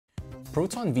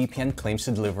ProtonVPN claims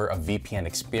to deliver a VPN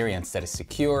experience that is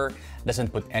secure,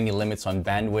 doesn't put any limits on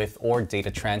bandwidth or data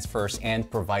transfers, and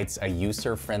provides a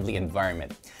user-friendly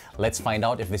environment. Let's find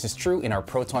out if this is true in our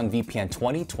ProtonVPN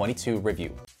 2022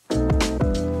 review.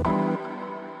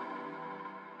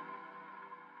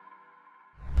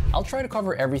 I'll try to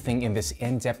cover everything in this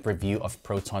in-depth review of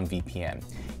ProtonVPN.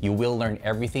 You will learn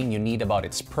everything you need about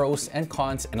its pros and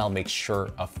cons, and I'll make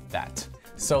sure of that.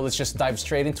 So let's just dive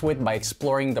straight into it by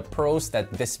exploring the pros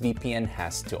that this VPN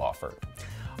has to offer.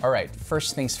 Alright,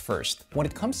 first things first. When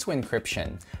it comes to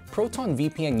encryption,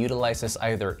 ProtonVPN utilizes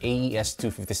either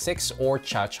AES-256 or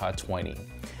ChaCha20.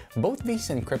 Both these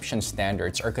encryption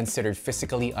standards are considered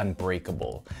physically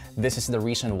unbreakable. This is the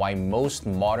reason why most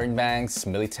modern banks,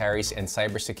 militaries, and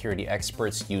cybersecurity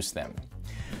experts use them.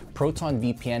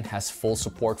 ProtonVPN has full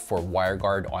support for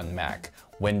WireGuard on Mac,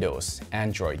 Windows,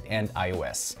 Android, and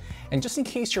iOS. And just in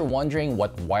case you're wondering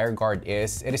what WireGuard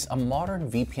is, it is a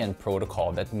modern VPN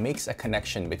protocol that makes a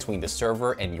connection between the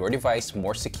server and your device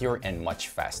more secure and much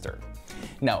faster.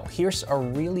 Now, here's a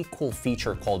really cool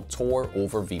feature called Tor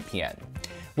over VPN.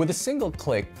 With a single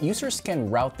click, users can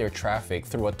route their traffic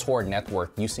through a Tor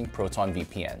network using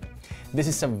ProtonVPN. This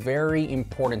is a very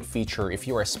important feature if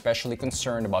you are especially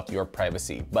concerned about your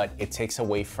privacy, but it takes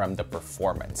away from the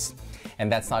performance.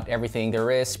 And that's not everything there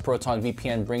is.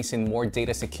 ProtonVPN brings in more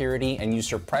data security and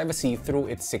user privacy through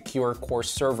its secure core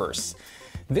servers.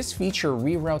 This feature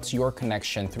reroutes your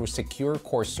connection through secure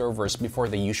core servers before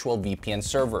the usual VPN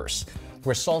servers,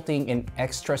 resulting in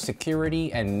extra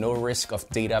security and no risk of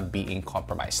data being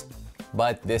compromised.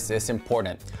 But this is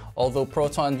important. Although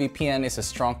ProtonVPN is a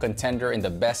strong contender in the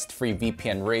best free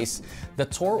VPN race, the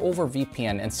Tor over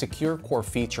VPN and secure core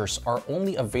features are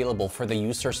only available for the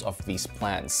users of these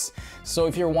plans. So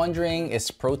if you're wondering,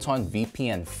 is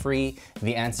ProtonVPN free?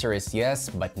 The answer is yes,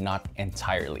 but not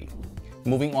entirely.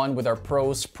 Moving on with our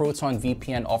pros,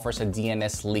 ProtonVPN offers a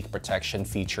DNS leak protection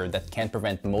feature that can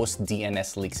prevent most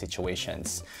DNS leak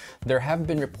situations. There have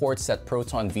been reports that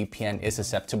ProtonVPN is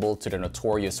susceptible to the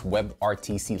notorious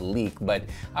WebRTC leak, but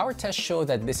our tests show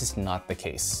that this is not the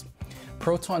case.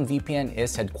 ProtonVPN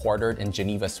is headquartered in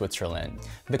Geneva, Switzerland.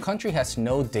 The country has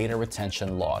no data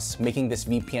retention laws, making this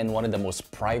VPN one of the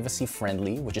most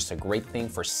privacy-friendly, which is a great thing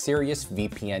for serious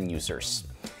VPN users.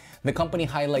 The company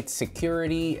highlights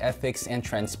security, ethics, and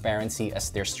transparency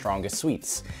as their strongest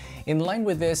suites. In line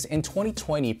with this, in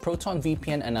 2020,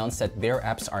 ProtonVPN announced that their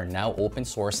apps are now open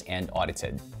source and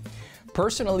audited.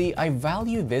 Personally, I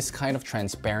value this kind of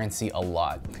transparency a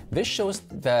lot. This shows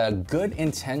the good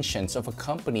intentions of a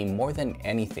company more than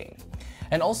anything.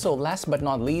 And also, last but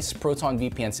not least,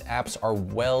 ProtonVPN's apps are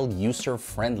well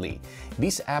user-friendly.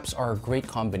 These apps are a great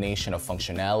combination of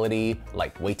functionality,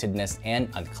 lightweightedness,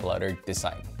 and uncluttered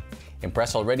design.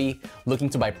 Impressed already? Looking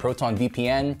to buy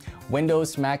ProtonVPN?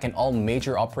 Windows, Mac, and all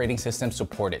major operating systems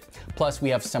support it. Plus, we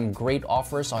have some great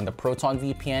offers on the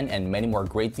ProtonVPN and many more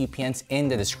great VPNs in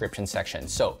the description section.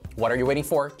 So, what are you waiting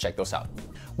for? Check those out.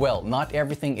 Well, not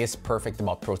everything is perfect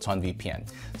about ProtonVPN.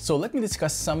 So let me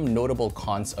discuss some notable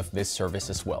cons of this service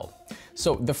as well.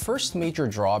 So the first major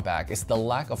drawback is the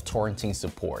lack of torrenting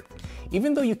support.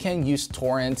 Even though you can use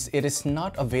torrents, it is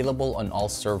not available on all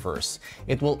servers.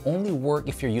 It will only work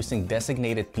if you're using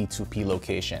designated P2P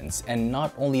locations. And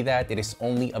not only that, it is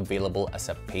only available as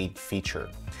a paid feature.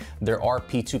 There are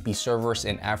P2P servers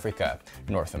in Africa,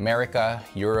 North America,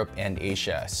 Europe, and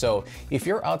Asia. So if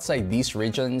you're outside these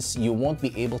regions, you won't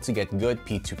be able to get good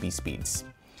P2P speeds.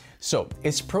 So,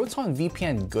 is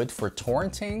ProtonVPN good for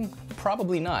torrenting?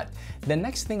 Probably not. The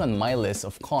next thing on my list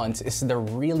of cons is the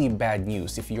really bad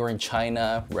news if you're in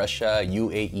China, Russia,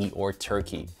 UAE, or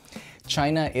Turkey.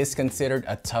 China is considered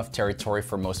a tough territory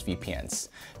for most VPNs.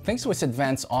 Thanks to its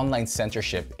advanced online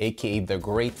censorship, aka the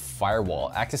Great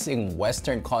Firewall, accessing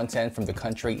Western content from the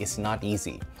country is not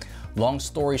easy. Long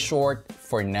story short,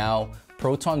 for now,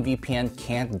 ProtonVPN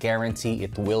can't guarantee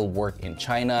it will work in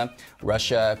China,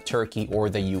 Russia, Turkey,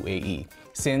 or the UAE,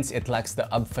 since it lacks the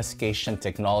obfuscation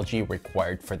technology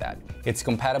required for that. It's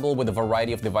compatible with a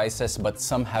variety of devices, but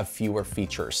some have fewer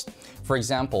features. For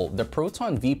example, the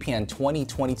ProtonVPN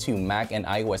 2022 Mac and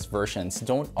iOS versions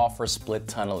don't offer split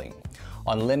tunneling.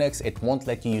 On Linux, it won't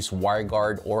let you use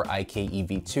WireGuard or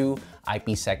IKEv2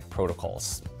 IPsec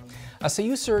protocols. As a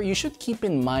user, you should keep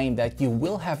in mind that you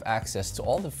will have access to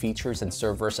all the features and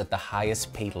servers at the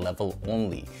highest paid level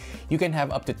only. You can have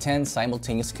up to 10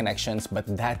 simultaneous connections, but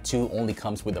that too only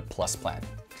comes with a Plus plan.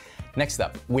 Next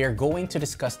up, we are going to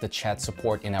discuss the chat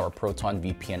support in our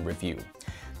ProtonVPN review.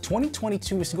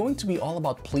 2022 is going to be all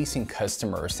about pleasing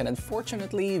customers, and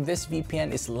unfortunately, this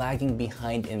VPN is lagging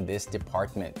behind in this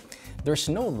department. there's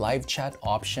no live chat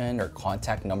option or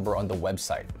contact number on the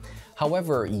website.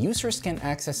 However, users can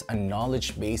access a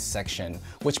knowledge base section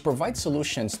which provides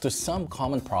solutions to some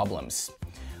common problems.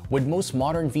 With most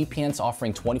modern VPNs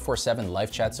offering 24/7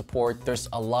 live chat support, there's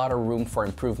a lot of room for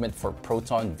improvement for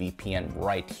ProtonVPN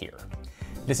right here.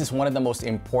 This is one of the most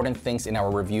important things in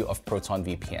our review of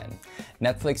ProtonVPN.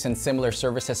 Netflix and similar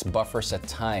services buffers at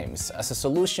times. As a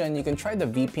solution, you can try the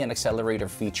VPN accelerator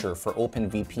feature for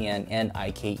OpenVPN and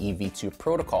IKEv2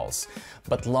 protocols,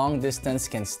 but long distance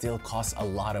can still cause a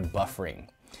lot of buffering.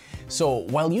 So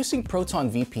while using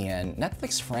ProtonVPN,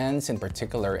 Netflix friends in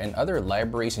particular and other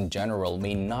libraries in general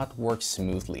may not work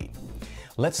smoothly.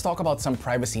 Let's talk about some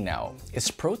privacy now.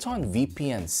 Is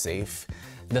ProtonVPN safe?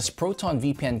 Does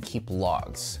ProtonVPN keep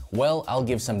logs? Well, I'll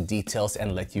give some details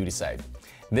and let you decide.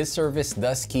 This service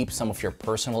does keep some of your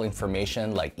personal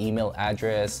information like email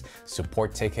address,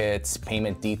 support tickets,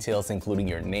 payment details including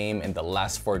your name and the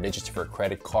last 4 digits of your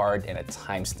credit card and a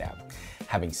timestamp.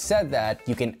 Having said that,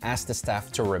 you can ask the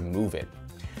staff to remove it.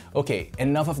 Okay,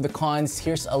 enough of the cons,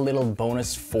 here's a little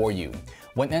bonus for you.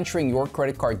 When entering your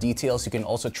credit card details, you can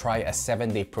also try a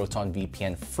 7-day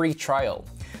ProtonVPN free trial.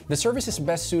 The service is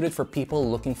best suited for people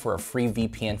looking for a free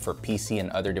VPN for PC and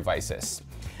other devices.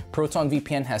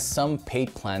 ProtonVPN has some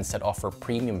paid plans that offer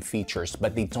premium features,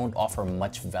 but they don't offer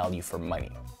much value for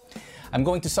money. I'm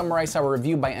going to summarize our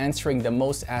review by answering the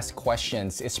most asked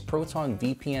questions. Is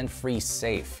ProtonVPN free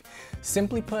safe?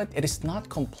 Simply put, it is not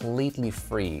completely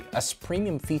free, as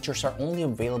premium features are only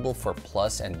available for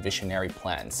Plus and Visionary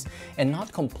plans, and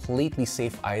not completely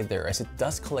safe either, as it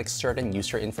does collect certain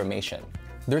user information.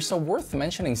 There's a worth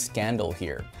mentioning scandal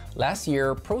here. Last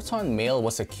year, Proton Mail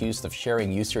was accused of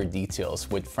sharing user details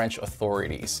with French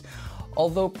authorities.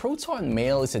 Although Proton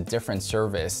Mail is a different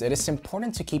service, it is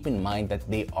important to keep in mind that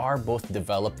they are both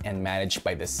developed and managed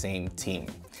by the same team.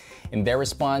 In their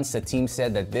response, the team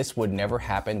said that this would never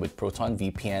happen with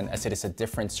ProtonVPN as it is a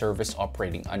different service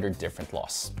operating under different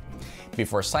laws.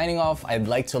 Before signing off, I'd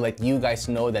like to let you guys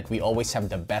know that we always have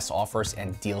the best offers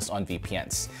and deals on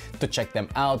VPNs. To check them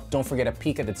out, don't forget to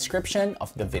peek at the description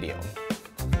of the video.